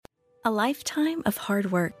A lifetime of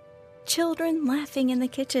hard work, children laughing in the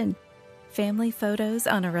kitchen, family photos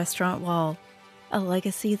on a restaurant wall, a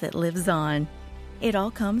legacy that lives on. It all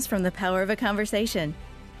comes from the power of a conversation,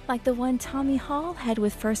 like the one Tommy Hall had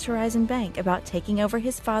with First Horizon Bank about taking over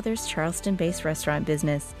his father's Charleston-based restaurant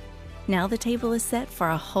business. Now the table is set for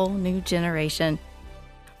a whole new generation.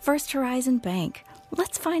 First Horizon Bank.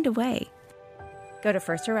 Let's find a way. Go to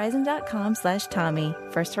firsthorizon.com/Tommy.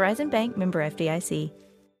 First Horizon Bank, member FDIC.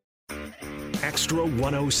 Extra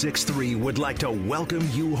 1063 would like to welcome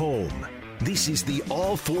you home. This is the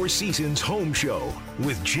All Four Seasons Home Show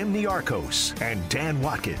with Jim Niarchos and Dan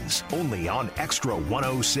Watkins, only on Extra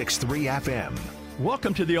 1063 FM.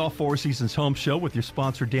 Welcome to the All Four Seasons Home Show with your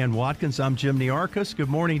sponsor, Dan Watkins. I'm Jim Niarchos. Good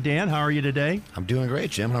morning, Dan. How are you today? I'm doing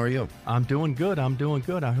great, Jim. How are you? I'm doing good.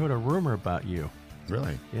 I heard a rumor about you.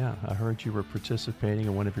 Really? Yeah, I heard you were participating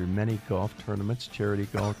in one of your many golf tournaments, charity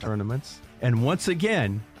golf tournaments. And once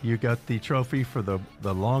again, you got the trophy for the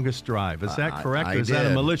longest drive. Is that correct? I or is did. that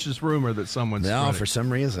a malicious rumor that someone's No, spreading? for some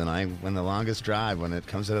reason, I win the longest drive. When it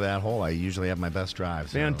comes to that hole, I usually have my best drive.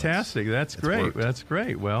 So Fantastic. That's great. worked. That's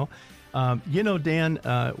great. Well, Dan,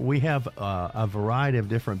 we have a variety of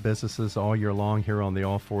different businesses all year long here on the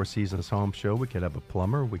All Four Seasons Home Show. We could have a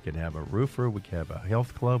plumber, we could have a roofer, we could have a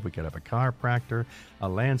health club, we could have a chiropractor, a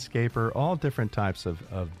landscaper, all different types of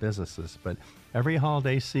businesses. But every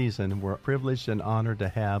holiday season, we're privileged and honored to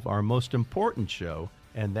have our most important show,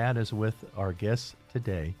 and that is with our guests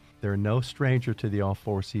today. They're no stranger to the All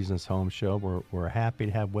Four Seasons Home Show. We're happy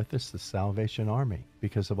to have with us the Salvation Army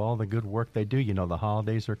because of all the good work they do. You know, the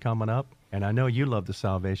holidays are coming up, and I know you love the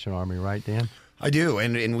Salvation Army, right, Dan? I do,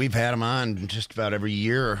 and we've had them on just about every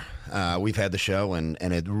year. We've had the show, and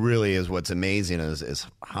it really is what's amazing is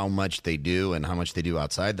how much they do and how much they do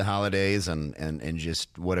outside the holidays, and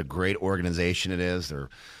just what a great organization it is. They're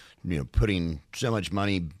putting so much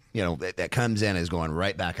money that comes in is going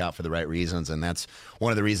right back out for the right reasons, and that's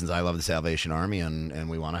one of the reasons I love the Salvation Army, and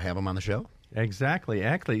we want to have them on the show.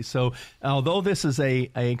 Exactly. So although this is a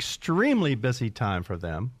extremely busy time for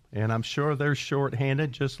them, and I'm sure they're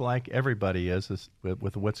short-handed just like everybody is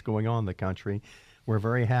with what's going on in the country, we're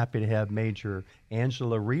very happy to have Major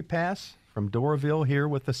Angela Repass from Doraville here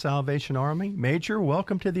with the Salvation Army. Major,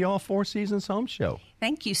 welcome to the All Four Seasons Home Show.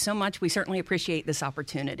 Thank you so much. We certainly appreciate this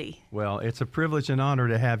opportunity. Well, it's a privilege and honor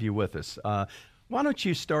to have you with us. Why don't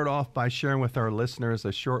you start off by sharing with our listeners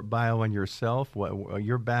a short bio on yourself,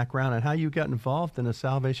 your background, and how you got involved in the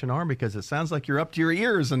Salvation Army, because it sounds like you're up to your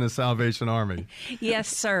ears in the Salvation Army. Yes,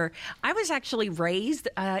 sir. I was actually raised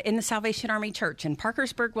in the Salvation Army Church in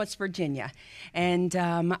Parkersburg, West Virginia. And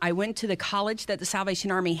I went to the college that the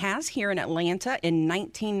Salvation Army has here in Atlanta in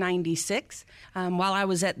 1996. While I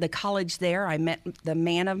was at the college there, I met the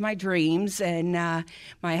man of my dreams, and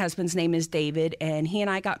my husband's name is David, and he and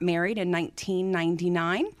I got married in 1999.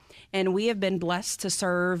 And we have been blessed to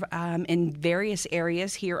serve in various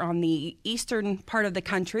areas here on the eastern part of the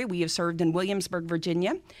country. We have served in Williamsburg,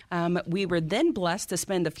 Virginia. We were then blessed to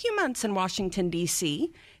spend a few months in Washington,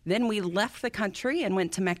 D.C. Then we left the country and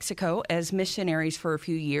went to Mexico as missionaries for a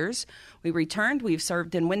few years. We returned. We've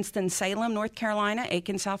served in Winston-Salem, North Carolina,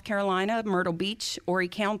 Aiken, South Carolina, Myrtle Beach, Horry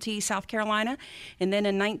County, South Carolina. And then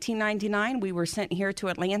in 1999, we were sent here to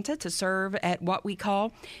Atlanta to serve at what we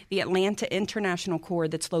call the Atlanta International Corps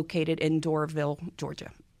that's located in Doraville, Georgia.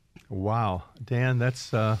 Wow. Dan, that's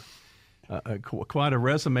quite a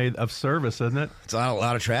resume of service, isn't it? It's a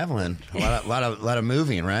lot of traveling, a lot of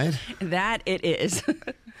moving, right? That it is.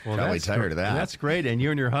 Well, Probably tired of that. That's great. And you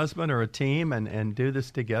and your husband are a team and do this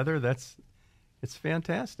together. It's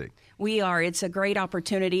fantastic. We are. It's a great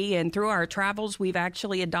opportunity. And through our travels, we've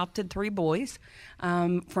actually adopted 3 boys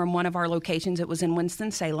from one of our locations. It was in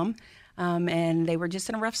Winston-Salem. And they were just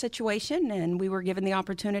in a rough situation, and we were given the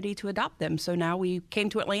opportunity to adopt them. So now we came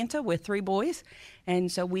to Atlanta with 3 boys,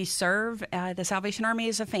 and so we serve the Salvation Army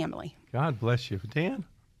as a family. God bless you. Dan?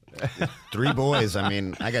 3 boys. I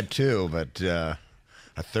mean, I got 2, but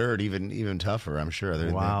a third even tougher, I'm sure.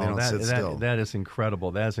 Wow, they don't sit still. That is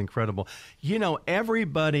incredible. That is incredible. You know,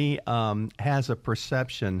 everybody has a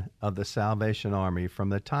perception of the Salvation Army from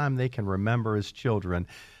the time they can remember as children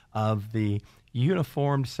of the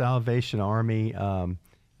uniformed Salvation Army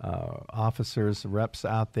officers, reps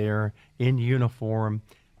out there in uniform,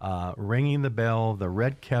 ringing the bell, the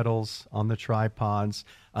red kettles on the tripods,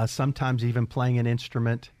 sometimes even playing an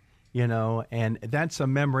instrument. You know, and that's a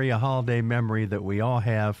memory, a holiday memory that we all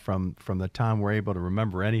have from the time we're able to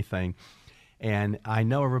remember anything. And I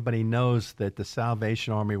know everybody knows that the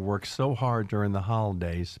Salvation Army works so hard during the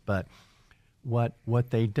holidays, but what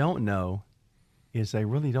they don't know is they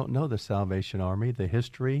really don't know the Salvation Army, the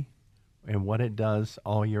history, and what it does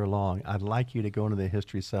all year long. I'd like you to go into the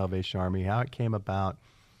history of Salvation Army, how it came about,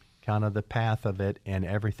 kind of the path of it, and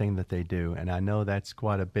everything that they do. And I know that's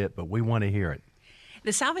quite a bit, but we want to hear it.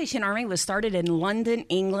 The Salvation Army was started in London,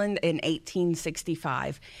 England in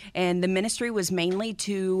 1865, and the ministry was mainly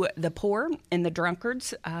to the poor and the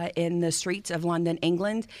drunkards in the streets of London,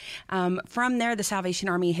 England. From there, the Salvation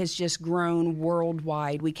Army has just grown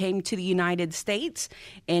worldwide. We came to the United States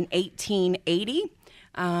in 1880.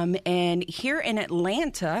 And here in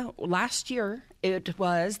Atlanta, last year, it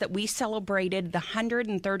was that we celebrated the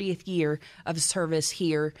 130th year of service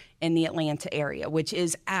here in the Atlanta area, which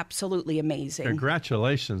is absolutely amazing.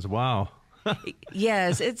 Congratulations. Wow.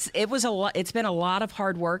 Yes, it's been a lot of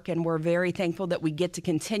hard work, and we're very thankful that we get to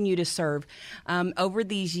continue to serve. Over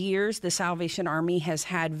these years, the Salvation Army has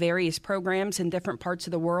had various programs in different parts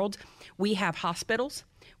of the world. We have hospitals.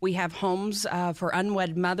 We have homes for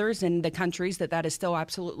unwed mothers in the countries that is still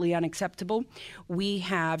absolutely unacceptable. We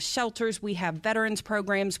have shelters. We have veterans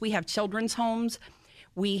programs. We have children's homes.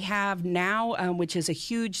 We have now, which is a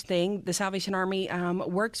huge thing, the Salvation Army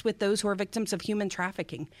works with those who are victims of human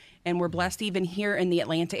trafficking. And we're blessed even here in the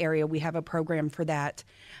Atlanta area, we have a program for that.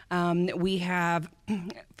 We have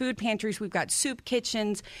food pantries. We've got soup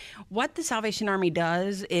kitchens. What the Salvation Army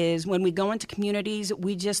does is when we go into communities,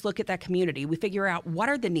 we just look at that community. We figure out what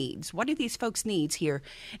are the needs? What do these folks' needs here?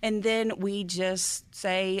 And then we just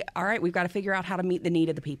say, all right, we've got to figure out how to meet the need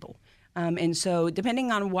of the people. And so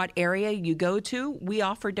depending on what area you go to, we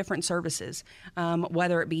offer different services,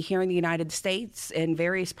 whether it be here in the United States, in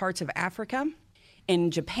various parts of Africa,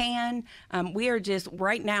 in Japan. We are just,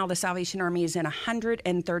 right now, the Salvation Army is in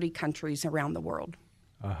 130 countries around the world.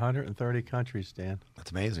 130 countries, Dan.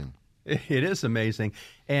 That's amazing. It is amazing.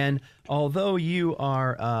 And although you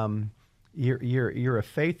are... You're a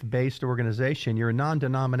faith-based organization. You're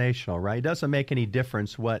non-denominational, right? It doesn't make any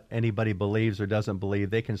difference what anybody believes or doesn't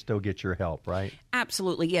believe. They can still get your help, right?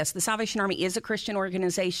 Absolutely, yes. The Salvation Army is a Christian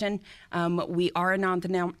organization. We are a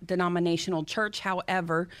non-denominational church.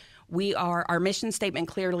 However, our mission statement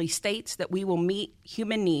clearly states that we will meet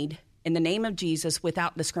human need in the name of Jesus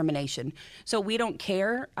without discrimination. So we don't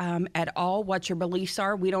care at all what your beliefs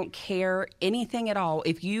are. We don't care anything at all.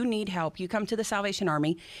 If you need help, you come to the Salvation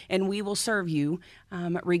Army and we will serve you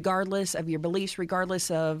regardless of your beliefs, regardless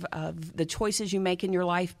of the choices you make in your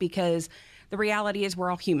life, because the reality is we're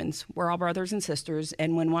all humans. We're all brothers and sisters.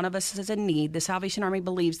 And when one of us is in need, the Salvation Army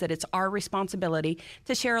believes that it's our responsibility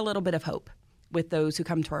to share a little bit of hope with those who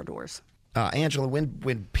come to our doors. Angela,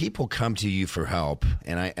 when people come to you for help,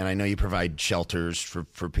 and I know you provide shelters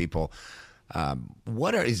for people,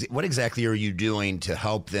 what exactly are you doing to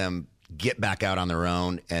help them get back out on their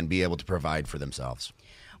own and be able to provide for themselves?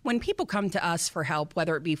 When people come to us for help,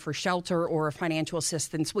 whether it be for shelter or financial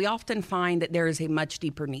assistance, we often find that there is a much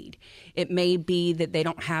deeper need. It may be that they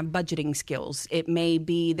don't have budgeting skills. It may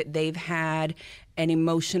be that they've had an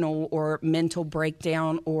emotional or mental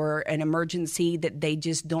breakdown or an emergency that they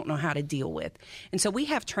just don't know how to deal with. And so we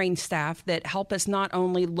have trained staff that help us not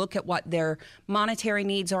only look at what their monetary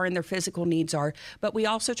needs are and their physical needs are, but we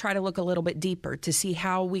also try to look a little bit deeper to see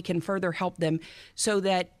how we can further help them so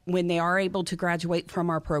that when they are able to graduate from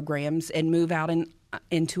our programs and move out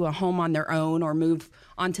into a home on their own or move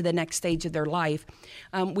on to the next stage of their life,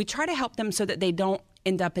 we try to help them so that they don't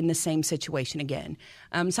end up in the same situation again.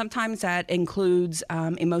 Sometimes that includes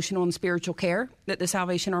emotional and spiritual care that the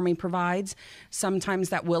Salvation Army provides. Sometimes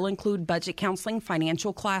that will include budget counseling,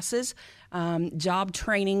 financial classes, job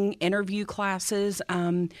training, interview classes,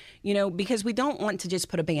 because we don't want to just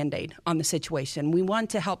put a Band-Aid on the situation. We want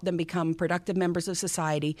to help them become productive members of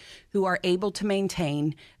society who are able to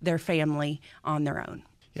maintain their family on their own.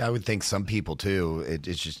 Yeah, I would think some people, too,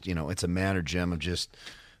 it's just, it's a matter, Jim, of just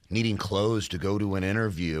needing clothes to go to an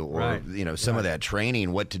interview or, right. Some of that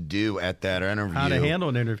training, what to do at that interview. How to handle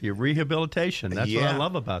an interview, rehabilitation. That's Yeah. what I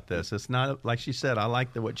love about this. It's not, like she said, I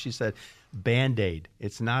like what she said, Band-Aid.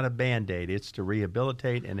 It's not a Band-Aid. It's to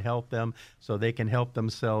rehabilitate and help them so they can help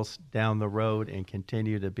themselves down the road and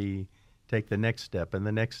continue to take the next step and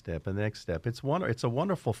the next step and the next step. It's a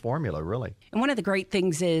wonderful formula, really. And one of the great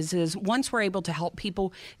things is once we're able to help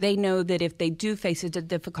people, they know that if they do face a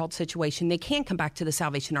difficult situation, they can come back to the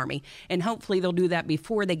Salvation Army. And hopefully they'll do that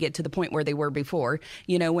before they get to the point where they were before.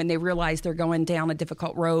 When they realize they're going down a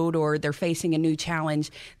difficult road or they're facing a new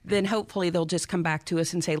challenge, then hopefully they'll just come back to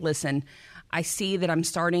us and say, listen, I see that I'm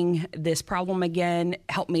starting this problem again.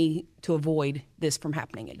 Help me to avoid this from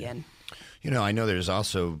happening again. I know there's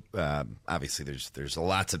also obviously there's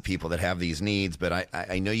lots of people that have these needs, but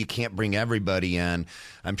I know you can't bring everybody in.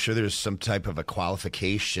 I'm sure there's some type of a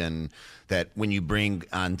qualification that when you bring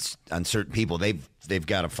on certain people, they've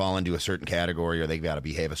got to fall into a certain category or they've got to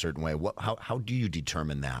behave a certain way. How do you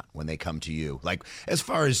determine that when they come to you? Like as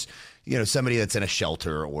far as somebody that's in a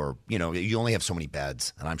shelter or you only have so many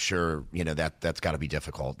beds, and I'm sure that's got to be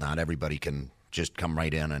difficult. Not everybody can just come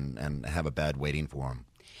right in and have a bed waiting for them.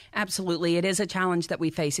 Absolutely. It is a challenge that we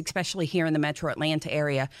face, especially here in the metro Atlanta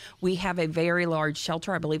area. We have a very large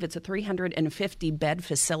shelter. I believe it's a 350-bed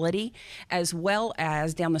facility, as well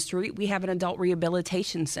as down the street, we have an adult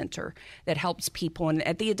rehabilitation center that helps people. And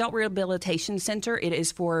at the adult rehabilitation center, it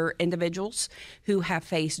is for individuals who have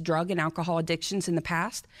faced drug and alcohol addictions in the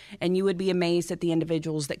past. And you would be amazed at the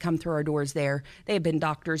individuals that come through our doors there. They have been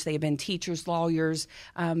doctors, they have been teachers, lawyers,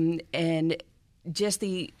 and just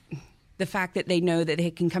the fact that they know that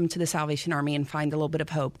they can come to the Salvation Army and find a little bit of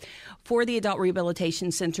hope. For the Adult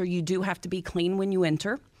Rehabilitation Center, you do have to be clean when you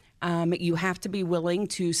enter. You have to be willing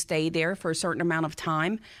to stay there for a certain amount of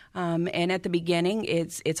time. And at the beginning,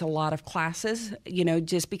 it's a lot of classes,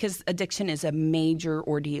 just because addiction is a major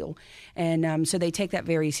ordeal. And so they take that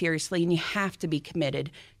very seriously, and you have to be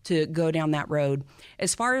committed to go down that road.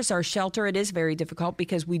 As far as our shelter, it is very difficult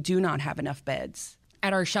because we do not have enough beds.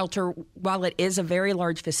 At our shelter, while it is a very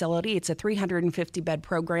large facility, it's a 350-bed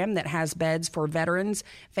program that has beds for veterans,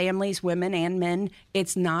 families, women, and men.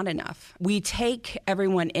 It's not enough. We take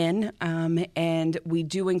everyone in, and we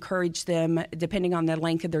do encourage them, depending on the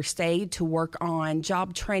length of their stay, to work on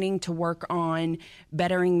job training, to work on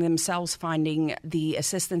bettering themselves, finding the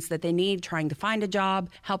assistance that they need, trying to find a job,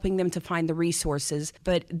 helping them to find the resources.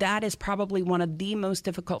 But that is probably one of the most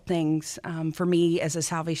difficult things for me as a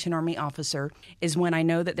Salvation Army officer, is when I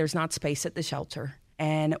know that there's not space at the shelter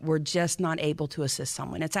and we're just not able to assist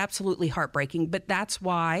someone. It's absolutely heartbreaking, but that's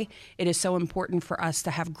why it is so important for us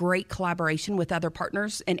to have great collaboration with other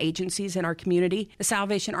partners and agencies in our community. The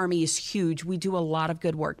Salvation Army is huge. We do a lot of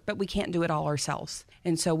good work, but we can't do it all ourselves.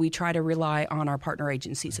 And so we try to rely on our partner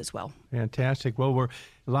agencies as well. Fantastic. Well, we're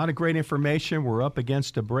a lot of great information. We're up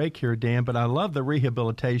against a break here, Dan, but I love the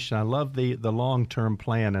rehabilitation. I love the long-term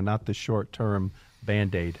plan and not the short-term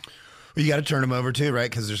Band-Aid. Well, you got to turn them over too,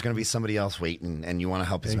 right? Because there's going to be somebody else waiting, and you want to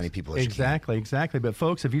help as many people as you can. Exactly. But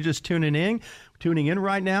folks, if you're just tuning in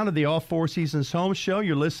right now to the All Four Seasons Home Show,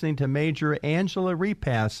 you're listening to Major Angela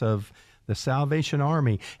Repass of the Salvation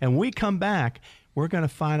Army. And when we come back, we're going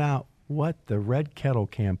to find out what the Red Kettle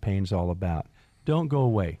campaign's all about. Don't go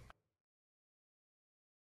away.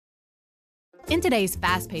 In today's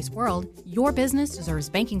fast-paced world, your business deserves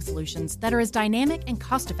banking solutions that are as dynamic and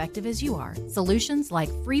cost-effective as you are. Solutions like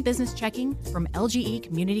free business checking from LGE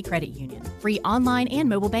Community Credit Union, free online and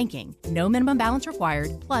mobile banking, no minimum balance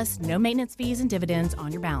required, plus no maintenance fees and dividends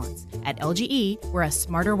on your balance. At LGE, we're a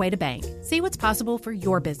smarter way to bank. See what's possible for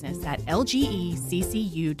your business at lgeccu.org.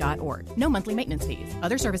 No monthly maintenance fees.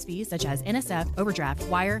 Other service fees such as NSF, overdraft,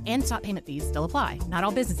 wire, and stop payment fees still apply. Not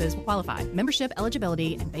all businesses will qualify. Membership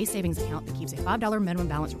eligibility and base savings account that keeps a $5 minimum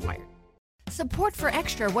balance required. Support for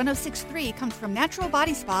Extra 106.3 comes from Natural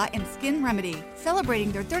Body Spa and Skin Remedy,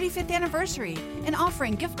 celebrating their 35th anniversary and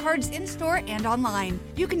offering gift cards in-store and online.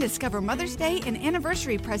 You can discover Mother's Day and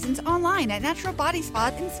anniversary presents online at Natural Body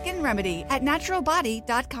Spa and Skin Remedy at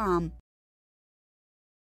naturalbody.com.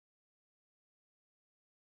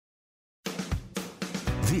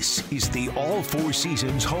 This is the All Four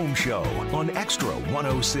Seasons Home Show on Extra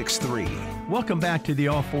 106.3. Welcome back to the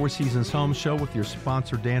All Four Seasons Home Show with your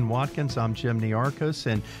sponsor, Dan Watkins. I'm Jim Niarchos,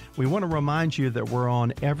 and we want to remind you that we're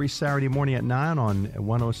on every Saturday morning at 9 on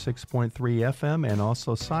 106.3 FM and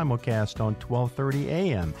also simulcast on 12:30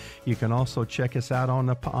 a.m. You can also check us out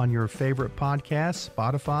on your favorite podcasts,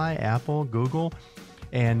 Spotify, Apple, Google.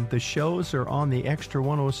 And the shows are on the Extra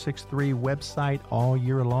 106.3 website all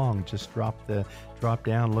year long. Just drop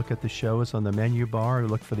down, look at the shows on the menu bar,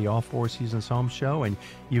 look for the All Four Seasons Home Show, and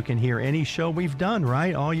you can hear any show we've done,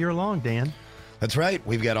 right, all year long, Dan. That's right.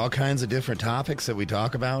 We've got all kinds of different topics that we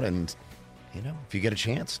talk about, and if you get a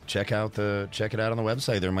chance, check it out on the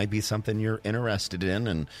website. There might be something you're interested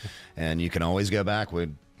in, and you can always go back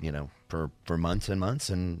with for months and months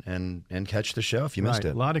and catch the show if you missed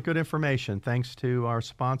it. A lot of good information. Thanks to our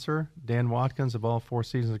sponsor, Dan Watkins of All Four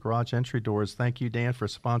Seasons Garage Entry Doors. Thank you, Dan, for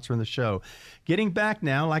sponsoring the show. Getting back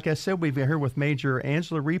now, like I said, we've been here with Major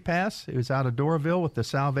Angela Repass, who's out of Doraville with the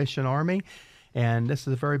Salvation Army. And this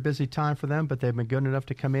is a very busy time for them, but they've been good enough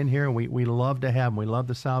to come in here, and we love to have them. We love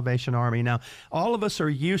the Salvation Army. Now, all of us are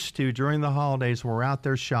used to, during the holidays, when we're out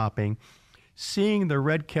there shopping, seeing the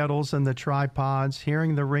red kettles and the tripods,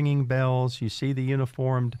 hearing the ringing bells. You see the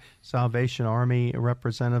uniformed Salvation Army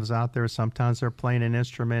representatives out there. Sometimes they're playing an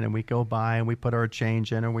instrument, and we go by and we put our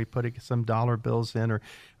change in, or we put some dollar bills in, or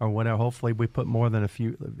whatever. Hopefully we put more than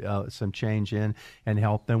some change in and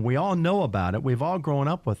help them. We all know about it. We've all grown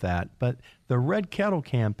up with that. But the Red Kettle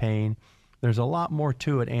campaign, there's a lot more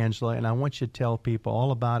to it, Angela, and I want you to tell people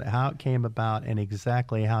all about it, how it came about, and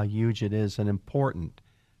exactly how huge it is and important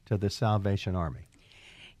to the Salvation Army.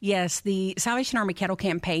 Yes, the Salvation Army Kettle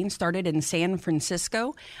Campaign started in San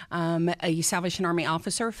Francisco. A Salvation Army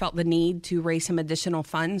officer felt the need to raise some additional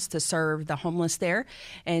funds to serve the homeless there.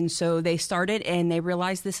 And so they started, and they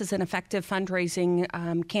realized this is an effective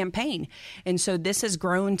fundraising campaign. And so this has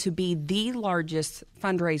grown to be the largest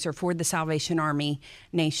fundraiser for the Salvation Army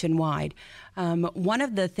nationwide. One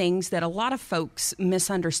of the things that a lot of folks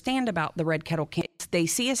misunderstand about the Red Kettle Campaign, they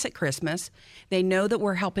see us at Christmas. They know that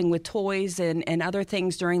we're helping with toys and other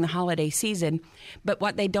things during the holiday season. But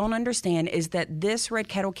what they don't understand is that this Red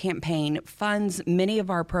Kettle Campaign funds many of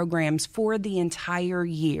our programs for the entire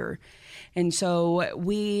year. And so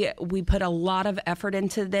we put a lot of effort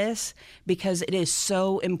into this because it is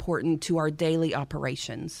so important to our daily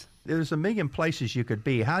operations. There's a million places you could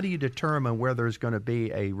be. How do you determine where there's going to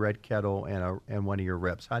be a Red Kettle and one of your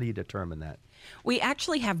reps? How do you determine that? We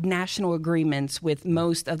actually have national agreements with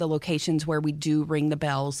most of the locations where we do ring the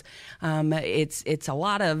bells. It's a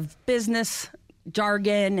lot of business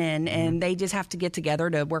jargon, and they just have to get together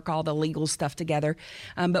to work all the legal stuff together.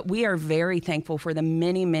 But we are very thankful for the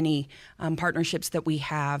many partnerships that we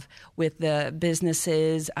have with the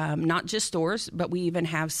businesses, not just stores, but we even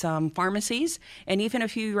have some pharmacies and even a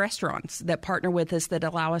few restaurants that partner with us that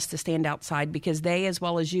allow us to stand outside because they, as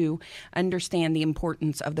well as you, understand the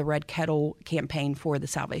importance of the Red Kettle campaign for the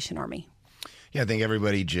Salvation Army. Yeah, I think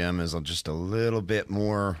everybody, Jim, is just a little bit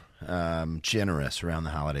more generous around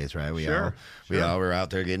the holidays, right? We all were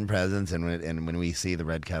out there getting presents, and when we see the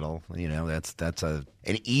Red Kettle, that's an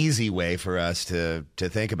easy way for us to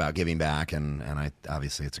think about giving back, and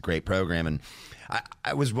obviously it's a great program. And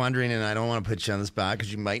I was wondering, and I don't want to put you on the spot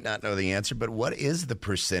because you might not know the answer, but what is the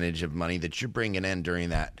percentage of money that you're bringing in during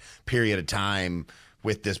that period of time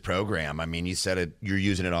with this program? I mean, you said you're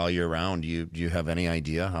using it all year round. Do you have any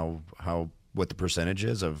idea what the percentage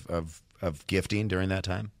is of gifting during that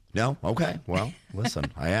time? No? Okay. Well,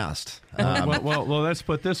 listen, I asked. Well, let's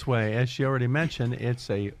put it this way. As she already mentioned, it's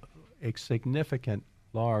a significant,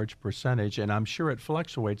 large percentage, and I'm sure it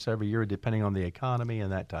fluctuates every year depending on the economy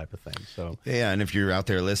and that type of thing. So yeah, and if you're out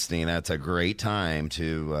there listening, that's a great time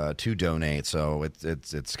to donate. So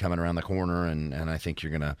it's coming around the corner, and I think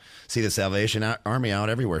you're going to see the Salvation Army out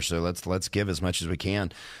everywhere. So let's give as much as we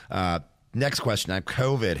can. Next question.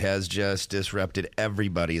 COVID has just disrupted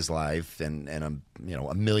everybody's life in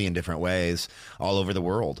a million different ways all over the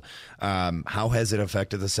world. How has it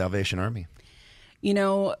affected the Salvation Army?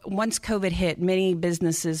 Once COVID hit, many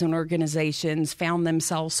businesses and organizations found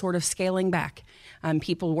themselves sort of scaling back.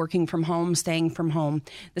 People working from home, staying from home.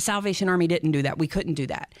 The Salvation Army didn't do that. We couldn't do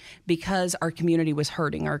that because our community was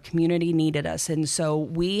hurting. Our community needed us. And so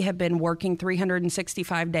we have been working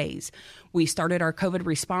 365 days. We started our COVID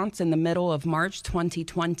response in the middle of March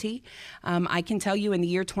 2020. I can tell you in the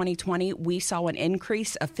year 2020, we saw an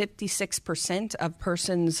increase of 56% of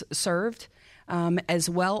persons served, as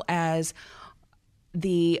well as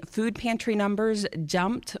the food pantry numbers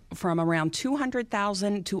jumped from around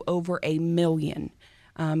 200,000 to over 1 million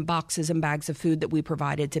boxes and bags of food that we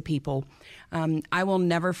provided to people. I will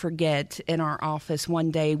never forget in our office one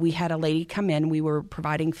day we had a lady come in. We were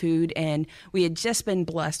providing food, and we had just been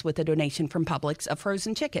blessed with a donation from Publix of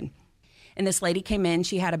frozen chicken. And this lady came in.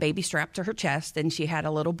 She had a baby strapped to her chest, and she had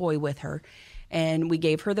a little boy with her. And we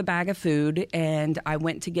gave her the bag of food, and I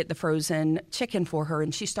went to get the frozen chicken for her,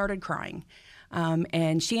 and she started crying.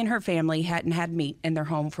 And she and her family hadn't had meat in their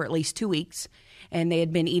home for at least 2 weeks, and they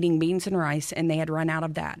had been eating beans and rice, and they had run out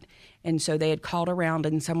of that. And so they had called around,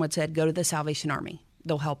 and someone said, go to the Salvation Army.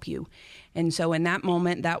 They'll help you. And so in that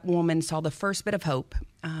moment, that woman saw the first bit of hope,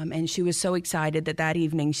 and she was so excited that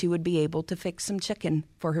evening she would be able to fix some chicken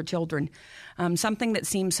for her children. Something that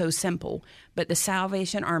seems so simple, but the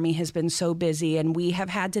Salvation Army has been so busy, and we have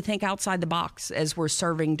had to think outside the box as we're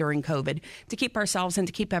serving during COVID to keep ourselves and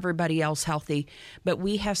to keep everybody else healthy. But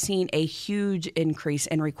we have seen a huge increase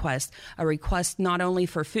in requests, a request not only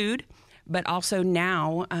for food, but also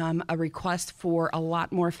now a request for a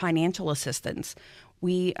lot more financial assistance.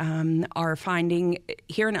 We are finding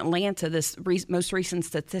here in Atlanta, this most recent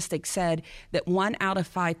statistic said that 1 out of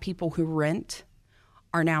 5 people who rent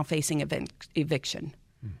are now facing eviction.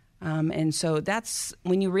 And so that's,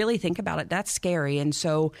 when you really think about it, that's scary. And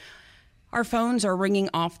so Our phones are ringing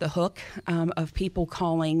off the hook of people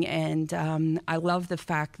calling, and I love the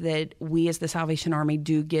fact that we as the Salvation Army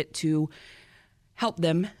do get to help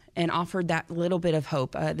them and offer that little bit of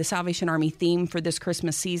hope. The Salvation Army theme for this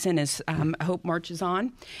Christmas season is Hope Marches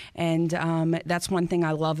On, and that's one thing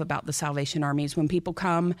I love about the Salvation Army is when people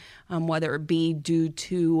come, whether it be due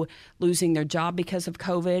to losing their job because of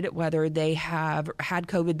COVID, whether they have had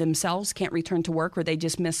COVID themselves, can't return to work, or they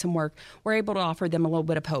just miss some work, we're able to offer them a little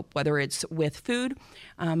bit of hope, whether it's with food,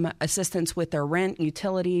 assistance with their rent,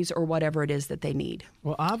 utilities, or whatever it is that they need.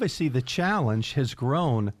 Well, obviously the challenge has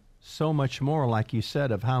grown so much more, like you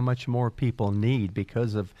said, of how much more people need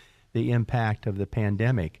because of the impact of the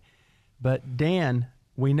pandemic. But Dan,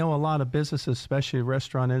 we know a lot of businesses, especially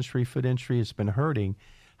restaurant industry, food industry, has been hurting.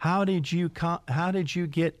 How did you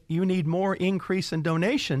get, you need more increase in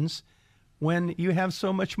donations when you have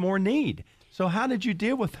so much more need? So how did you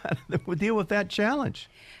deal with that challenge?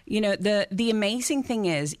 You know, the amazing thing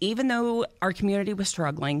is, even though our community was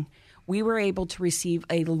struggling, we were able to receive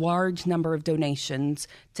a large number of donations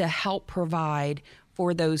to help provide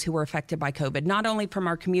for those who were affected by COVID, not only from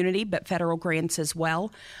our community, but federal grants as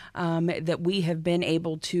well, that we have been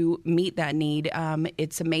able to meet that need.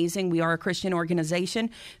 It's amazing. We are a Christian organization,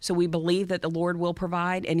 so we believe that the Lord will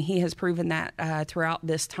provide, and He has proven that throughout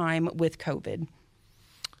this time with COVID.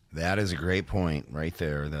 That is a great point right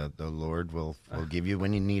there. The Lord will give you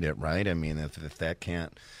when you need it, right? I mean, if that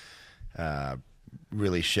can't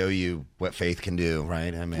really show you what faith can do,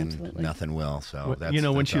 right? I mean, Absolutely. Nothing will. So that's,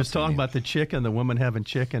 when she was talking about the chicken, the woman having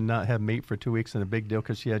chicken, not have meat for 2 weeks, and a big deal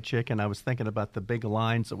because she had chicken. I was thinking about the big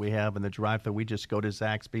lines that we have in the drive-thru. We just go to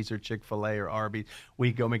Zaxby's or Chick-fil-A or Arby's.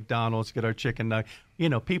 We go McDonald's, get our chicken nugget. You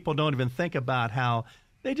know, people don't even think about how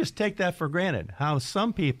they just take that for granted. How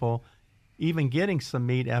some people, even getting some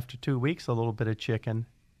meat after 2 weeks, a little bit of chicken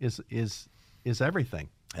is everything.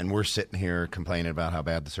 And we're sitting here complaining about how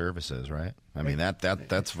bad the service is, right? I mean, that's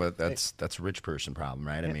a rich person problem,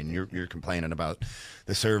 right? I mean, you're complaining about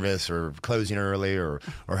the service or closing early or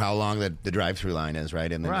how long the drive-through line is,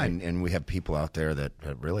 right? And we have people out there that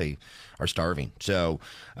really are starving. So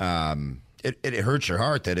it hurts your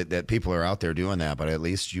heart that people are out there doing that, but at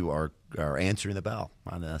least you are answering the bell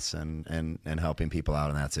on this and helping people out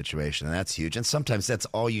in that situation. And that's huge. And sometimes that's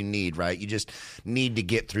all you need, right? You just need to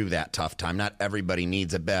get through that tough time. Not everybody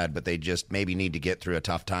needs a bed, but they just maybe need to get through a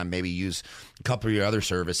tough time, maybe use a couple of your other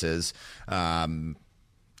services to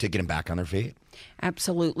get them back on their feet.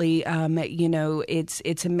 Absolutely. You know,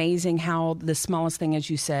 it's amazing how the smallest thing, as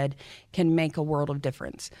you said, can make a world of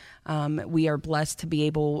difference. We are blessed to be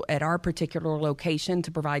able, at our particular location,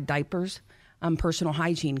 to provide diapers, personal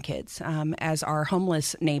hygiene kits, as our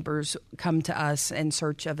homeless neighbors come to us in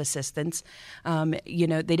search of assistance. You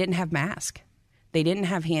know, they didn't have masks. They didn't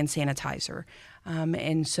have hand sanitizer.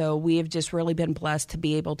 And so we have just really been blessed to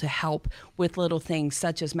be able to help with little things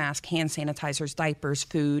such as masks, hand sanitizers, diapers,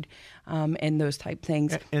 food, and those type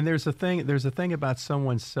things. And there's a thing about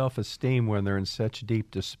someone's self-esteem when they're in such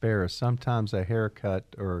deep despair. Sometimes a haircut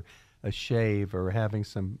or a shave or having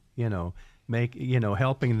some,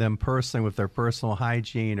 helping them personally with their personal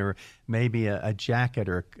hygiene, or maybe a jacket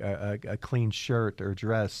or a clean shirt or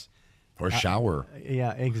dress. Or shower.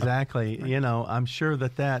 Yeah, exactly. Right. I'm sure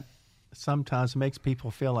that sometimes makes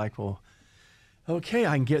people feel like, well, okay,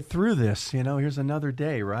 I can get through this. Here's another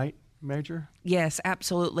day, right, Major? Yes,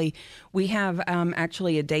 absolutely. We have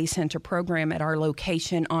actually a day center program at our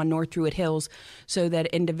location on North Druid Hills so that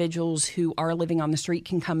individuals who are living on the street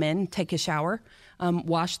can come in, take a shower,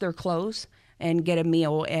 wash their clothes, and get a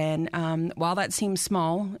meal. And while that seems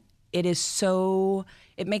small,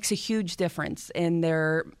 it makes a huge difference in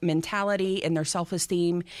their mentality and their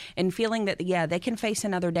self-esteem and feeling that, they can face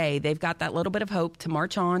another day. They've got that little bit of hope to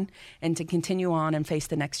march on and to continue on and face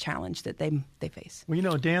the next challenge that they face.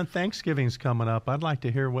 Well, Dan, Thanksgiving's coming up. I'd like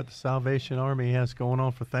to hear what the Salvation Army has going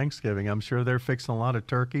on for Thanksgiving. I'm sure they're fixing a lot of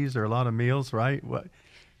turkeys or a lot of meals, right?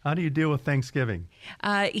 How do you deal with Thanksgiving?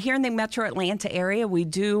 Here in the Metro Atlanta area, we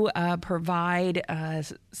do provide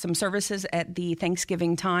some services at the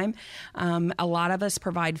Thanksgiving time. A lot of us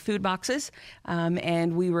provide food boxes,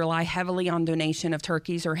 and we rely heavily on donation of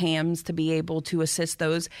turkeys or hams to be able to assist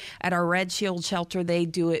those. At our Red Shield shelter, they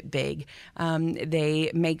do it big. They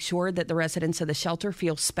make sure that the residents of the shelter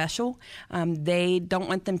feel special. They don't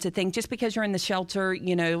want them to think, just because you're in the shelter,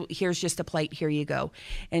 here's just a plate, here you go.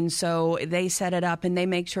 And so they set it up, and they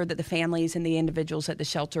make sure that the families and the individuals at the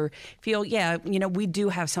shelter feel, we do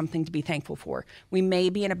have something to be thankful for. We may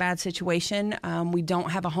be in a bad situation. We don't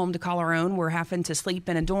have a home to call our own. We're having to sleep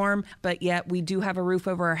in a dorm, but yet we do have a roof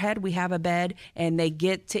over our head. We have a bed, and they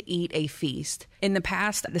get to eat a feast In the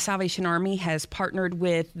past, the Salvation Army has partnered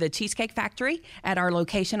with the Cheesecake Factory at our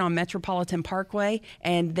location on Metropolitan Parkway,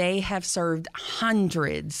 and they have served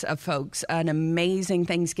hundreds of folks an amazing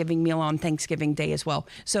Thanksgiving meal on Thanksgiving Day as well.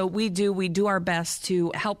 So we do our best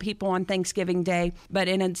to help people on Thanksgiving Day, but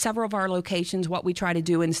in several of our locations, what we try to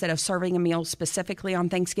do, instead of serving a meal specifically on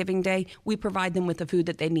Thanksgiving Day, we provide them with the food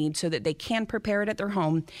that they need so that they can prepare it at their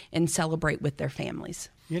home and celebrate with their families.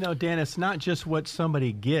 You know, Dan, it's not just what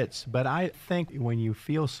somebody gets, but I think when you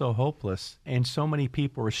feel so hopeless and so many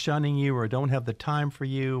people are shunning you or don't have the time for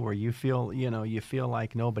you, or you feel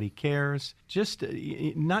like nobody cares, just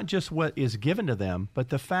not just what is given to them, but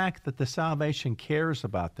the fact that the Salvation cares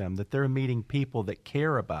about them, that they're meeting people that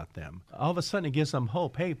care about them. All of a sudden it gives them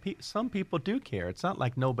hope. Hey, some people do care. It's not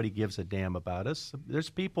like nobody gives a damn about us. There's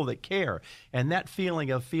people that care. And that feeling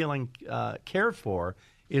of feeling cared for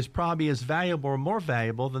is probably as valuable or more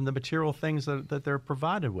valuable than the material things that they're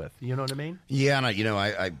provided with. You know what I mean? Yeah, and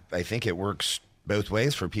I think it works both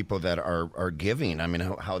ways for people that are giving. I mean,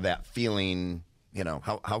 how that feeling,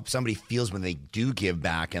 how somebody feels when they do give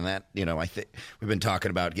back, and that, I think we've been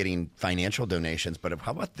talking about getting financial donations, but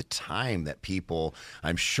how about the time that people,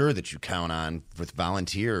 I'm sure that you count on with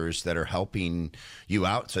volunteers that are helping you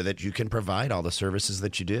out so that you can provide all the services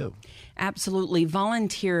that you do. Absolutely.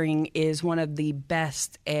 Volunteering is one of the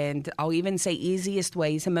best, and I'll even say easiest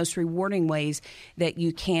ways and most rewarding ways that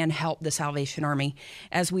you can help the Salvation Army.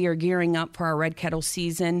 As we are gearing up for our Red Kettle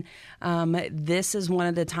season, this is one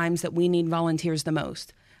of the times that we need volunteers the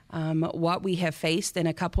most. What we have faced in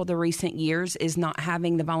a couple of the recent years is not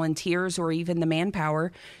having the volunteers or even the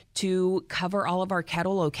manpower to cover all of our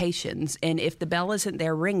kettle locations. And if the bell isn't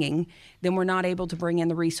there ringing, then we're not able to bring in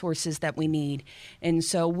the resources that we need. And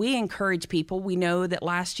so we encourage people. We know that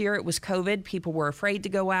last year it was COVID. People were afraid to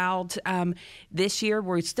go out. This year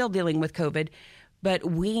we're still dealing with COVID.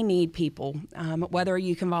 But we need people, whether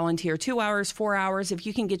you can volunteer 2 hours, 4 hours, if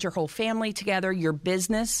you can get your whole family together, your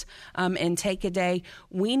business, and take a day.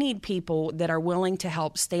 We need people that are willing to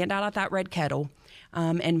help stand out at that Red Kettle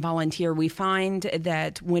and volunteer. We find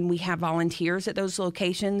that when we have volunteers at those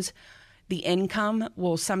locations, the income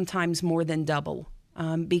will sometimes more than double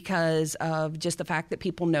because of just the fact that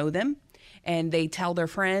people know them. And they tell their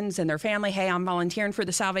friends and their family, hey, I'm volunteering for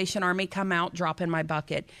the Salvation Army. Come out, drop in my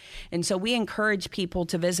bucket. And so we encourage people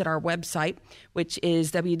to visit our website, which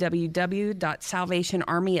is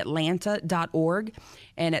www.salvationarmyatlanta.org.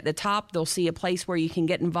 And at the top, they'll see a place where you can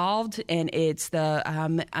get involved. And it's the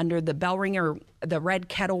under the bell ringer, the Red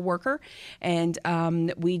Kettle worker. And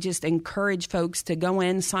we just encourage folks to go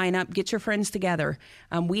in, sign up, get your friends together.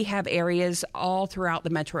 We have areas all throughout the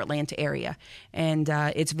Metro Atlanta area. And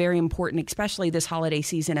it's very important, especially this holiday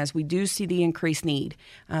season, as we do see the increased need,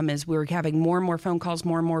 as we're having more and more phone calls,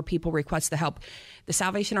 more and more people request the help. The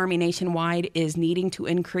Salvation Army nationwide is needing to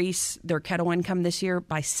increase their kettle income this year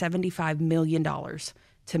by $75 million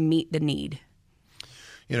to meet the need.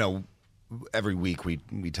 Every week we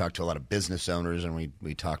talk to a lot of business owners, and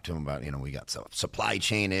we talk to them about, we got supply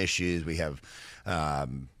chain issues. We have,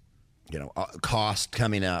 cost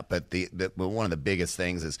coming up. But but one of the biggest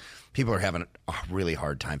things is people are having a really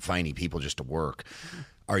hard time finding people just to work. Mm-hmm.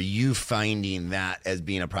 Are you finding that as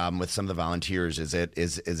being a problem with some of the volunteers? Is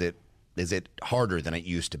it harder than it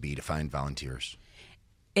used to be to find volunteers?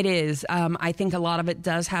 It is. I think a lot of it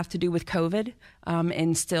does have to do with COVID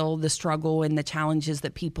and still the struggle and the challenges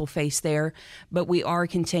that people face there. But we are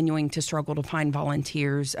continuing to struggle to find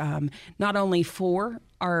volunteers, not only for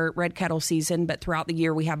our Red Kettle season, but throughout the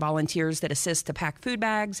year we have volunteers that assist to pack food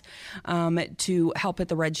bags, to help at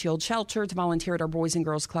the Red Shield Shelter, to volunteer at our Boys and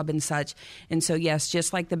Girls Club and such. And so, yes,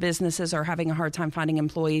 just like the businesses are having a hard time finding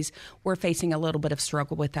employees, we're facing a little bit of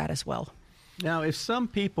struggle with that as well. Now, if some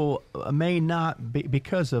people may not be,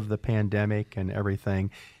 because of the pandemic and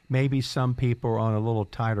everything, maybe some people are on a little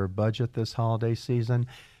tighter budget this holiday season,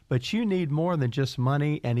 but you need more than just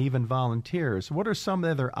money and even volunteers. What are some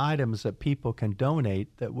other items that people can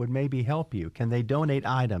donate that would maybe help you? Can they donate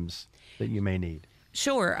items that you may need?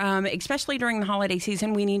 Sure. Especially during the holiday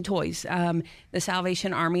season, we need toys. The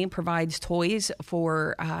Salvation Army provides toys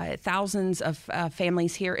for thousands of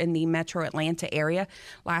families here in the Metro Atlanta area.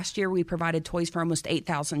 Last year, we provided toys for almost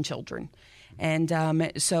 8,000 children.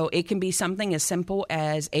 And so it can be something as simple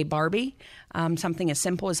as a Barbie, something as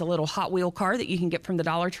simple as a little Hot Wheel car that you can get from the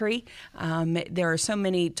Dollar Tree. There are so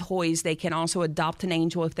many toys. They can also adopt an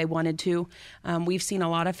angel if they wanted to. We've seen a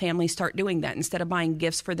lot of families start doing that. Instead of buying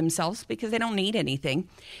gifts for themselves because they don't need anything,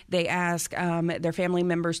 they ask their family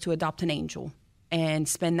members to adopt an angel and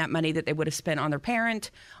spend that money that they would have spent on their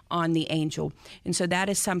parent, on the Angel. And so that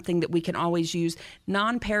is something that we can always use.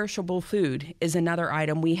 Non-perishable food is another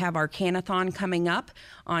item. We have our Canathon coming up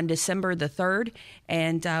on December the 3rd,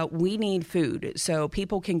 and we need food. So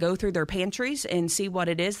people can go through their pantries and see what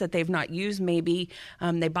it is that they've not used. Maybe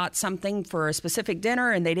they bought something for a specific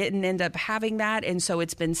dinner and they didn't end up having that, and so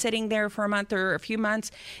it's been sitting there for a month or a few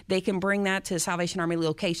months. They can bring that to Salvation Army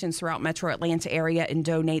locations throughout Metro Atlanta area and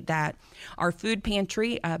donate that. Our food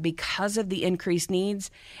pantry, because of the increased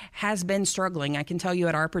needs, has been struggling. I can tell you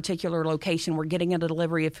at our particular location, we're getting a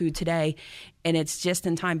delivery of food today, and it's just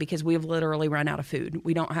in time because we have literally run out of food.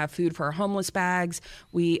 We don't have food for our homeless bags.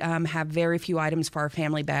 We have very few items for our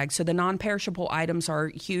family bags. So the non-perishable items are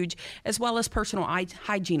huge, as well as personal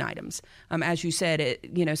hygiene items. As you said,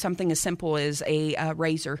 something as simple as a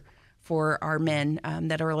razor for our men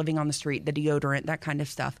that are living on the street, the deodorant, that kind of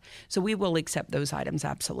stuff. So we will accept those items,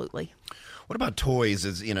 absolutely. What about toys?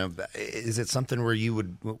 Is it something where you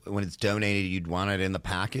would, when it's donated, you'd want it in the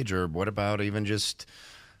package? Or what about even just,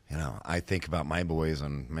 I think about my boys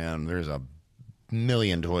and, man, there's a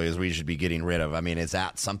million toys we should be getting rid of. I mean, is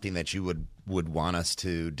that something that you would want us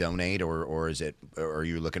to donate, or are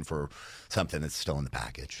you looking for something that's still in the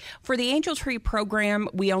package? For the Angel Tree program,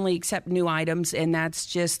 we only accept new items, and that's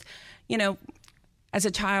just, as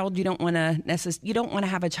a child, you don't want to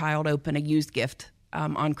have a child open a used gift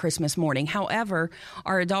on Christmas morning. However,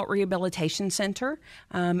 our Adult Rehabilitation Center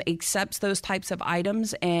accepts those types of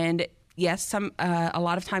items, and yes, a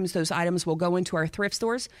lot of times those items will go into our thrift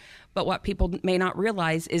stores, but what people may not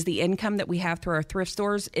realize is the income that we have through our thrift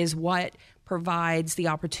stores is what provides the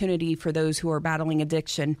opportunity for those who are battling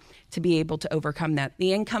addiction to be able to overcome that.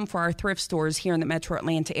 The income for our thrift stores here in the Metro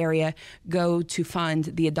Atlanta area go to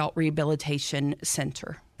fund the Adult Rehabilitation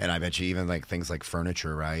Center. And I bet you even like things like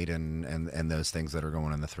furniture, right? And those things that are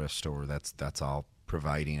going in the thrift store, that's all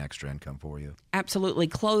providing extra income for you. Absolutely.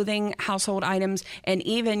 Clothing, household items, and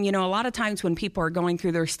even, a lot of times when people are going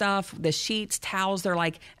through their stuff, the sheets, towels, they're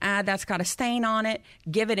like, that's got a stain on it.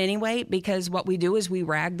 Give it anyway, because what we do is we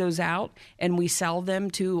rag those out and we sell them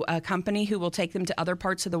to a company who will take them to other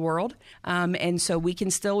parts of the world. And so we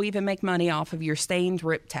can still even make money off of your stained,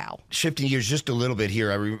 ripped towel. Shifting gears just a little bit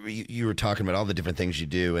here, you were talking about all the different things you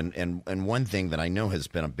do, and one thing that I know has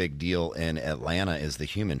been a big deal in Atlanta is the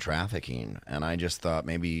human trafficking. And I just thought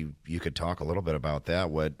maybe you could talk a little bit about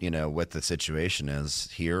that, what the situation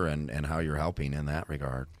is here and how you're helping in that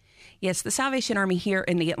regard. Yes, the Salvation Army here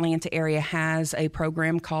in the Atlanta area has a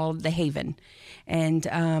program called The Haven,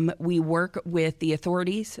 and we work with the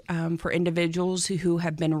authorities for individuals who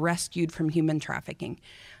have been rescued from human trafficking.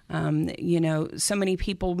 So many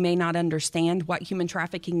people may not understand what human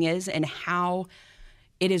trafficking is and how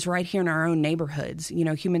it is right here in our own neighborhoods.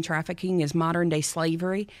 Human trafficking is modern-day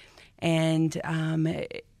slavery, and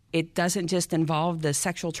it doesn't just involve the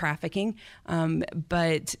sexual trafficking,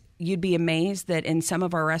 but you'd be amazed that in some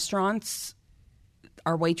of our restaurants,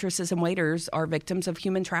 our waitresses and waiters are victims of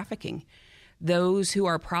human trafficking. Those who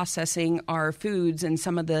are processing our foods and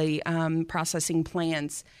some of the processing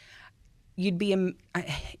plants,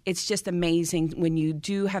 it's just amazing when you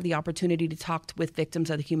do have the opportunity to talk with victims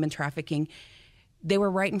of the human trafficking. They were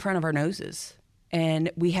right in front of our noses,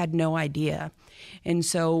 and we had no idea. And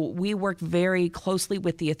so we work very closely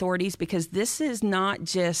with the authorities, because this is not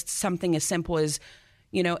just something as simple as,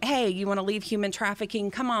 hey, you want to leave human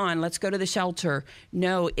trafficking? Come on, let's go to the shelter.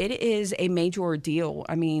 No, it is a major ordeal.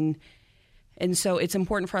 And so it's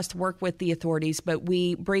important for us to work with the authorities, but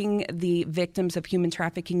we bring the victims of human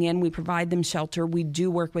trafficking in. We provide them shelter. We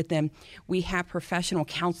do work with them. We have professional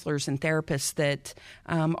counselors and therapists that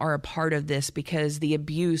are a part of this, because the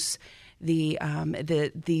abuse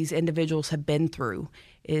these individuals have been through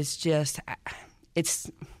is just,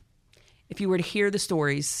 if you were to hear the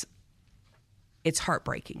stories, it's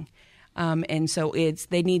heartbreaking. And so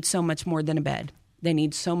they need so much more than a bed. They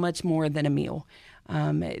need so much more than a meal.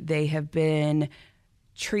 They have been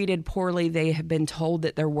treated poorly. They have been told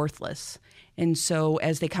that they're worthless. And so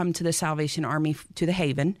as they come to the Salvation Army, to the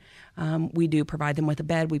Haven, we do provide them with a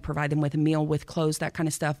bed. We provide them with a meal, with clothes, that kind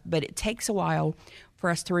of stuff. But it takes a while for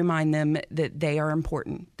us to remind them that they are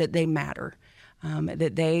important, that they matter,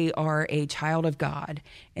 that they are a child of God,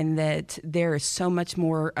 and that there is so much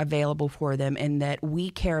more available for them, and that we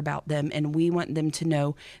care about them, and we want them to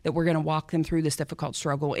know that we're going to walk them through this difficult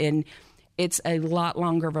struggle. And it's a lot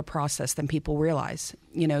longer of a process than people realize.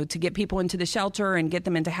 To get people into the shelter and get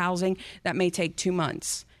them into housing, that may take 2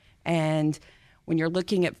 months. And when you're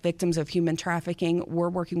looking at victims of human trafficking, we're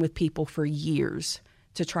working with people for years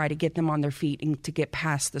to try to get them on their feet and to get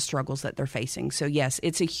past the struggles that they're facing. So yes,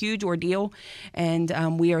 it's a huge ordeal,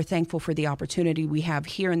 and we are thankful for the opportunity we have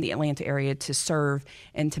here in the Atlanta area to serve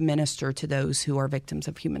and to minister to those who are victims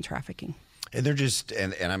of human trafficking. And they're just,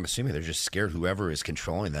 and I'm assuming they're just scared whoever is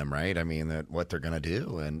controlling them, right? I mean, that what they're going to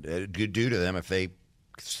do and do to them if they,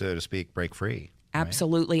 so to speak, break free. Right?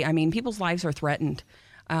 Absolutely. I mean, people's lives are threatened.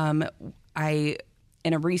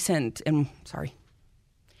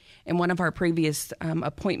 In one of our previous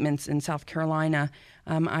appointments in South Carolina,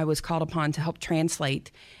 I was called upon to help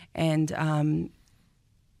translate, and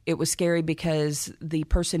it was scary because the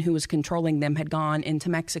person who was controlling them had gone into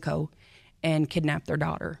Mexico and kidnapped their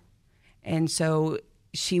daughter. And so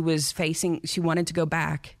she wanted to go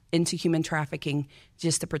back into human trafficking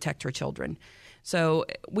just to protect her children. So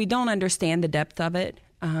we don't understand the depth of it.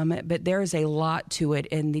 But there is a lot to it,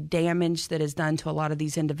 and the damage that is done to a lot of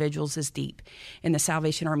these individuals is deep. And the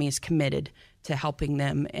Salvation Army is committed to helping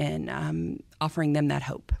them and offering them that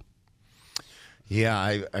hope. Yeah,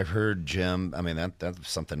 I've heard, Jim, I mean, that's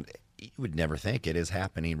something you would never think it is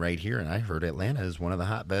happening right here. And I heard Atlanta is one of the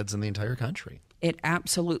hotbeds in the entire country. It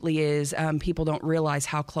absolutely is. People don't realize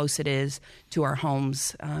how close it is to our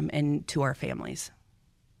homes and to our families.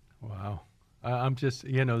 Wow. I'm just,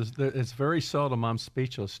 it's very seldom I'm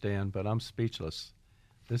speechless, Dan, but I'm speechless.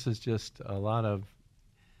 This is just a lot of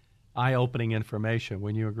eye-opening information.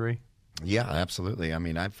 Wouldn't you agree? Yeah, absolutely. I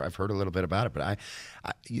mean, I've heard a little bit about it, but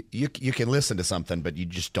you can listen to something, but you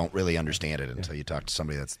just don't really understand it until you talk to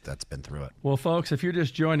somebody that's been through it. Well, folks, if you're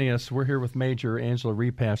just joining us, we're here with Major Angela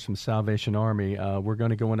Repass from Salvation Army. We're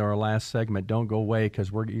going to go into our last segment. Don't go away,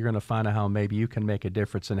 because you're going to find out how maybe you can make a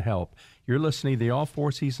difference and help. You're listening to the All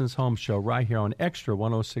Four Seasons Home Show right here on Extra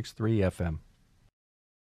 106.3 FM.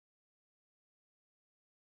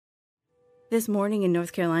 This morning in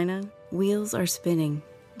North Carolina, wheels are spinning.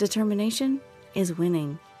 Determination is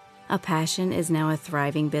winning. A passion is now a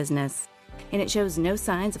thriving business, and it shows no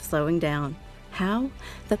signs of slowing down. How?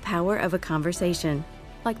 The power of a conversation,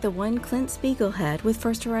 like the one Clint Spiegel had with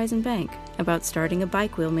First Horizon Bank about starting a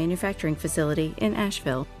bike wheel manufacturing facility in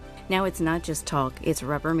Asheville. Now it's not just talk, it's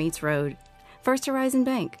rubber meets road. First Horizon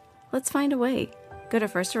Bank. Let's find a way. Go to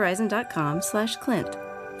firsthorizon.com/Clint.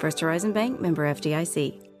 First Horizon Bank, member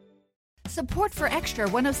FDIC. Support for Extra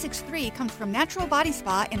 106.3 comes from Natural Body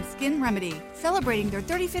Spa and Skin Remedy, celebrating their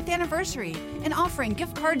 35th anniversary and offering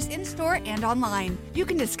gift cards in-store and online. You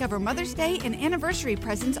can discover Mother's Day and anniversary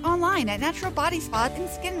presents online at Natural Body Spa and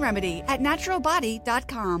Skin Remedy at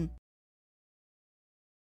naturalbody.com.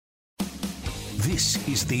 This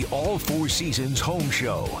is the All Four Seasons Home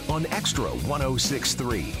Show on Extra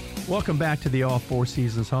 106.3. Welcome back to the All Four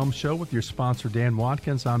Seasons Home Show with your sponsor, Dan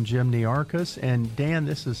Watkins. I'm Jim Niarchos. And Dan,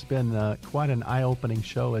 this has been quite an eye-opening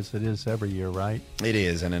show, as it is every year, right? It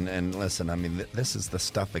is. And listen, I mean, this is the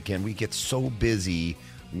stuff, again, we get so busy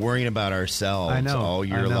worrying about ourselves all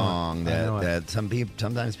year long that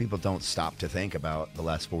sometimes people don't stop to think about the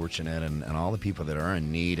less fortunate and all the people that are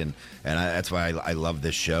in need. And that's why I love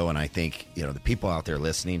this show. And I think, the people out there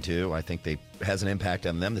listening to, I think they has an impact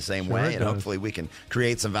on them the same way. And hopefully we can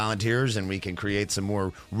create some volunteers and we can create some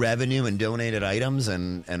more revenue and donated items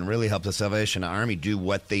and really help the Salvation Army do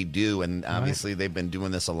what they do. And obviously they've been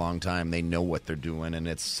doing this a long time. They know what they're doing. And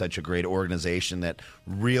it's such a great organization that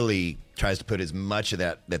really tries to put as much of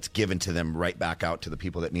that's given to them right back out to the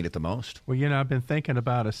people that need it the most. Well, I've been thinking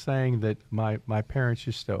about a saying that my parents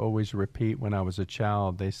used to always repeat when I was a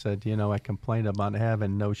child. They said, I complained about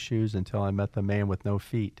having no shoes until I met the man with no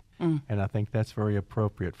feet. And I think that's very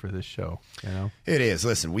appropriate for this show. It is.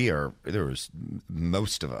 Listen,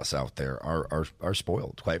 most of us out there are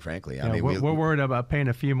spoiled, quite frankly. I mean, we're worried about paying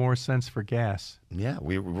a few more cents for gas. Yeah,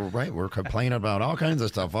 we're right. We're complaining about all kinds of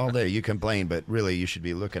stuff all day. You complain, but really you should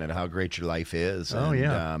be looking at how great your life is.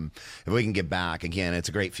 And, if we can give back, again, it's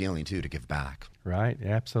a great feeling, too, to give back. Right,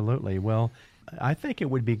 absolutely. Well, I think it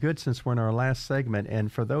would be good, since we're in our last segment, and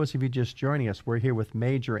for those of you just joining us, we're here with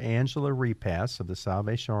Major Angela Repass of the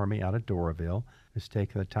Salvation Army out of Doraville, who's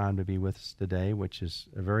taken the time to be with us today, which is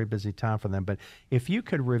a very busy time for them. But if you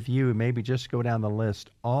could review, maybe just go down the list,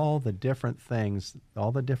 all the different things,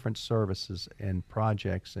 all the different services and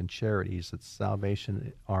projects and charities that the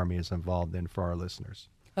Salvation Army is involved in for our listeners.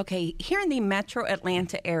 Okay, here in the metro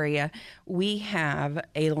Atlanta area, we have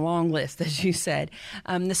a long list, as you said.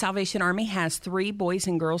 The Salvation Army has 3 boys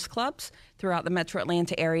and girls clubs throughout the metro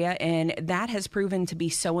Atlanta area, and that has proven to be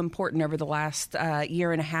so important over the last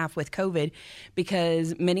year and a half with COVID,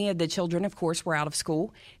 because many of the children, of course, were out of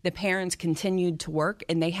school. The parents continued to work,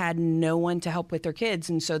 and they had no one to help with their kids,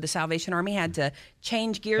 and so the Salvation Army had to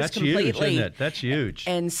change gears completely. Huge, isn't it? That's huge.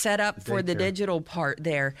 And set up for the digital part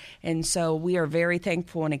there. And so we are very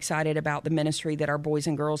thankful and excited about the ministry that our Boys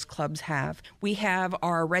and Girls Clubs have. We have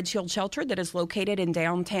our Red Shield Shelter that is located in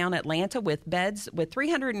downtown Atlanta with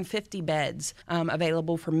 350 beds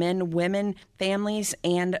available for men, women, families,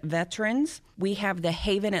 and veterans. We have the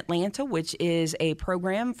Haven Atlanta, which is a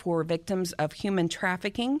program for victims of human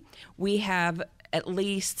trafficking. We have at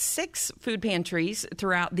least 6 food pantries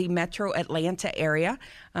throughout the metro Atlanta area.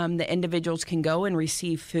 The individuals can go and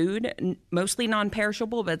receive food, mostly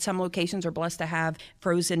non-perishable, but some locations are blessed to have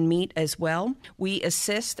frozen meat as well. We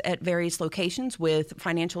assist at various locations with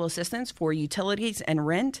financial assistance for utilities and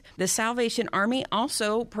rent. The Salvation Army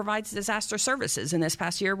also provides disaster services. And this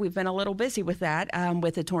past year, we've been a little busy with that,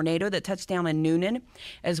 with the tornado that touched down in Noonan,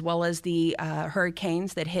 as well as the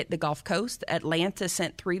hurricanes that hit the Gulf Coast. Atlanta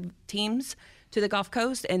sent 3 teams to the Gulf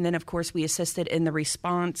Coast, and then, of course, we assisted in the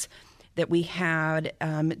response that we had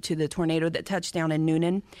to the tornado that touched down in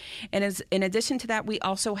Noonan. And in addition to that, we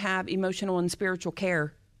also have emotional and spiritual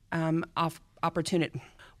care opportunity.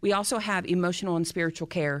 We also have emotional and spiritual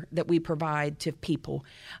care that we provide to people.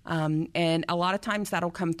 And a lot of times that'll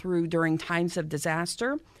come through during times of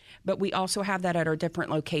disaster, but we also have that at our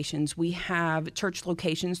different locations. We have church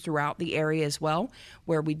locations throughout the area as well,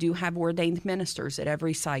 where we do have ordained ministers at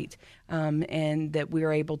every site, and that we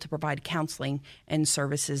are able to provide counseling and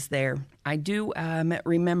services there. I do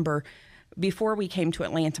remember before we came to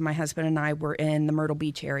Atlanta, my husband and I were in the Myrtle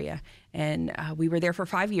Beach area, and we were there for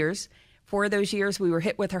 5 years. 4 of those years, we were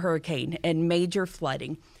hit with a hurricane and major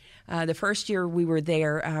flooding. The first year we were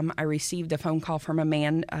there, I received a phone call from a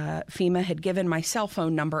man. FEMA had given my cell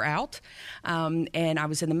phone number out, and I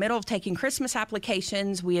was in the middle of taking Christmas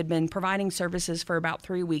applications. We had been providing services for about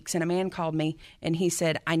 3 weeks, and a man called me, and he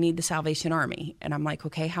said, "I need the Salvation Army." And I'm like,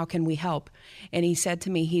 "Okay, how can we help?" And he said to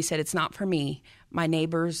me, "It's not for me. My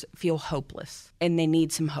neighbors feel hopeless, and they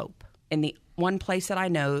need some hope. And the one place that I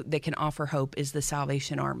know that can offer hope is the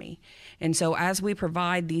Salvation Army." And so as we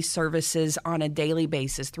provide these services on a daily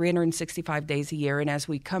basis, 365 days a year, and as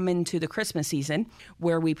we come into the Christmas season,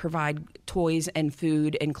 where we provide toys and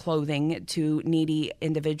food and clothing to needy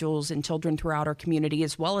individuals and children throughout our community,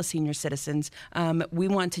 as well as senior citizens, we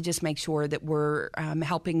want to just make sure that we're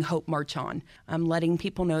helping hope march on, letting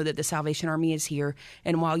people know that the Salvation Army is here.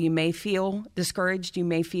 And while you may feel discouraged, you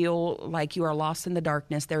may feel like you are lost in the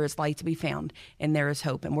darkness, there is light to be found, and there is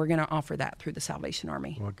hope. And we're going to offer that through the Salvation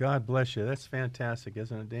Army. Well, God bless you. That's fantastic,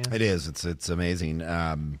 isn't it, Dan? It is. It's amazing.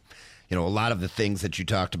 A lot of the things that you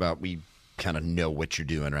talked about, we kind of know what you're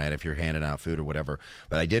doing, right? If you're handing out food or whatever.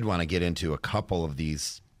 But I did want to get into a couple of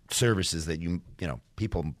these services that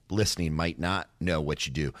people listening might not know what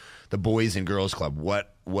you do. The Boys and Girls Club.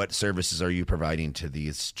 What services are you providing to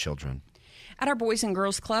these children? At our Boys and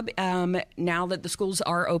Girls Club, now that the schools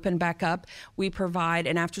are open back up, we provide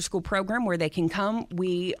an after-school program where they can come.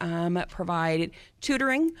 We provide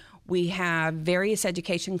tutoring. We have various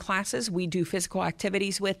education classes. We do physical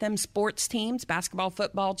activities with them, sports teams, basketball,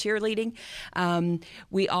 football, cheerleading.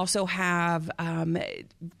 We also have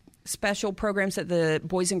special programs that the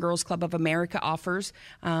Boys and Girls Club of America offers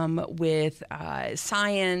with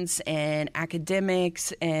science and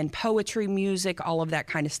academics and poetry, music, all of that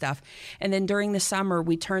kind of stuff. And then during the summer,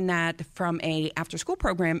 we turn that from a after-school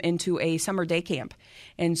program into a summer day camp.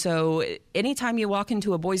 And so anytime you walk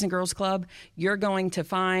into a Boys and Girls Club, you're going to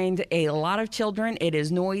find a lot of children. It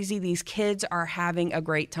is noisy. These kids are having a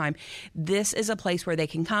great time. This is a place where they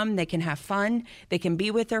can come, they can have fun, they can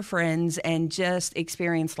be with their friends, and just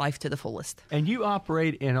experience life to the fullest. And you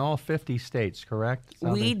operate in all 50 states, correct?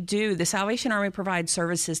 We do. The Salvation Army provides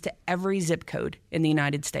services to every zip code in the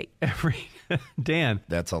United States. Dan,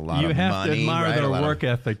 that's a lot of money. You have to admire their work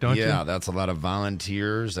ethic, don't you? Yeah, that's a lot of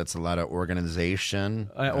volunteers. That's a lot of organization.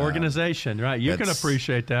 Right? You can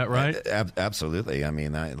appreciate that, right? Absolutely. I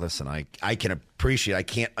mean, listen, I can appreciate. I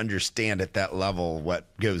can't understand at that level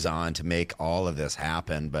what goes on to make all of this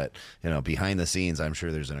happen. But behind the scenes, I'm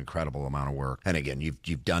sure there's an incredible amount of work. And again,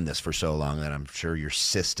 you've done this for so long that I'm sure your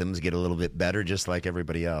systems get a little bit better, just like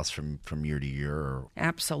everybody else from year to year.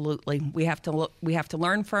 Absolutely, we have to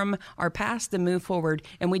learn from our past and move forward.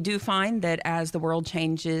 And we do find that as the world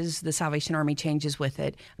changes, the Salvation Army changes with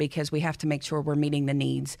it, because we have to make sure we're meeting the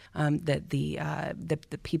needs that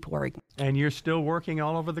the people are. And you're still working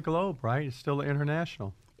all over the globe, right? It's still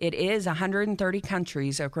international. It is 130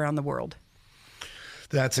 countries around the world.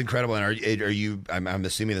 That's incredible. And are you? I'm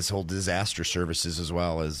assuming this whole disaster services as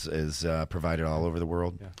well is provided all over the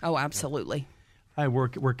world. Yeah. Oh, absolutely. Hi,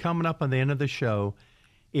 we're coming up on the end of the show.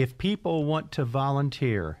 If people want to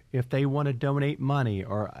volunteer, if they want to donate money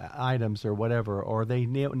or items or whatever, or they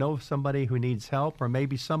know somebody who needs help, or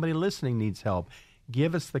maybe somebody listening needs help,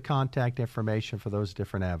 give us the contact information for those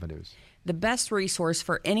different avenues. The best resource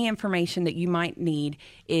for any information that you might need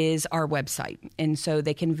is our website. And so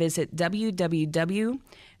they can visit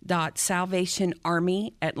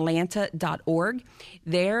www.salvationarmyatlanta.org.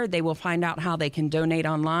 There they will find out how they can donate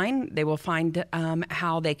online. They will find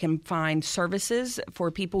how they can find services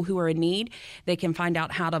for people who are in need. They can find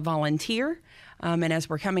out how to volunteer. And as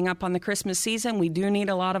we're coming up on the Christmas season, we do need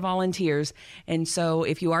a lot of volunteers. And so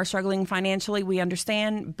if you are struggling financially, we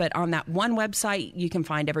understand. But on that one website, you can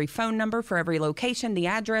find every phone number for every location, the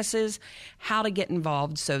addresses, how to get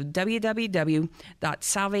involved. So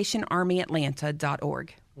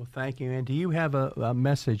www.salvationarmyatlanta.org. Well, thank you. And do you have a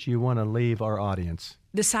message you want to leave our audience?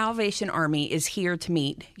 The Salvation Army is here to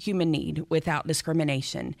meet human need without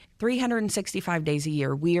discrimination. 365 days a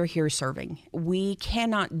year, we are here serving. We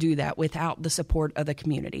cannot do that without the support of the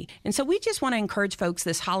community. And so we just want to encourage folks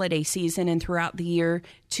this holiday season and throughout the year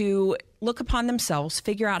to look upon themselves,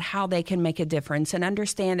 figure out how they can make a difference, and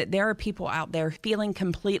understand that there are people out there feeling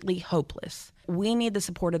completely hopeless. We need the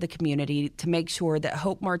support of the community to make sure that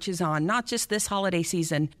hope marches on, not just this holiday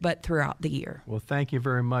season, but throughout the year. Well, thank you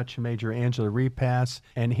very much, Major Angela Repass.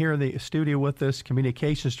 And here in the studio with us,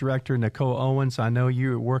 Communications Director Nicole Owens. I know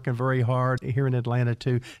you're working very hard here in Atlanta,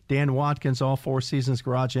 too. Dan Watkins, All Four Seasons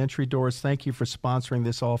Garage Entry Doors. Thank you for sponsoring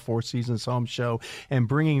this All Four Seasons Home Show and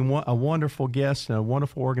bringing a wonderful guest and a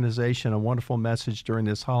wonderful organization, a wonderful message during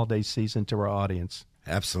this holiday season to our audience.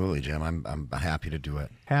 Absolutely, Jim. I'm happy to do it.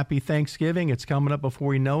 Happy Thanksgiving. It's coming up before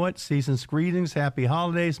we know it. Season's greetings. Happy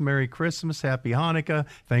holidays. Merry Christmas. Happy Hanukkah.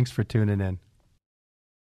 Thanks for tuning in.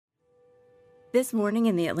 This morning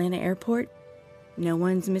in the Atlanta airport, no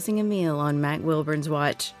one's missing a meal on Mac Wilburn's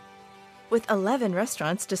watch. With 11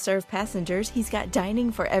 restaurants to serve passengers, he's got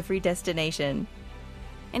dining for every destination.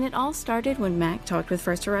 And it all started when Mac talked with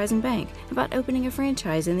First Horizon Bank about opening a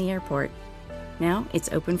franchise in the airport. Now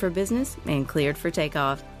it's open for business and cleared for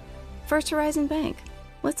takeoff. First Horizon Bank.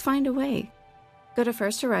 Let's find a way. Go to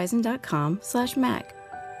firsthorizon.com/Mac.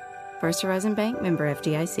 First Horizon Bank, member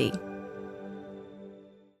FDIC.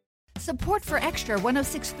 Support for Extra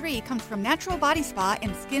 106.3 comes from Natural Body Spa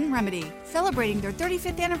and Skin Remedy, celebrating their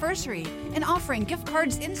 35th anniversary and offering gift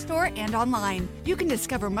cards in-store and online. You can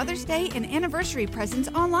discover Mother's Day and anniversary presents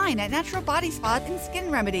online at Natural Body Spa and Skin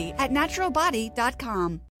Remedy at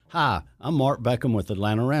naturalbody.com. Hi, I'm Mark Beckham with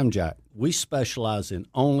Atlanta Ramjack. We specialize in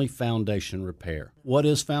only foundation repair. What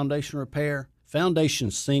is foundation repair?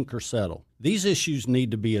 Foundations sink or settle. These issues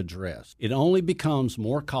need to be addressed. It only becomes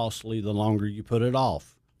more costly the longer you put it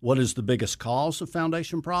off. What is the biggest cause of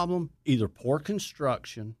foundation problem? Either poor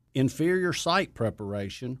construction, inferior site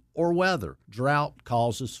preparation, or weather. Drought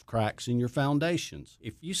causes cracks in your foundations.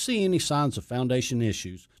 If you see any signs of foundation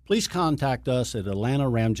issues, please contact us at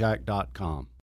atlantaramjack.com.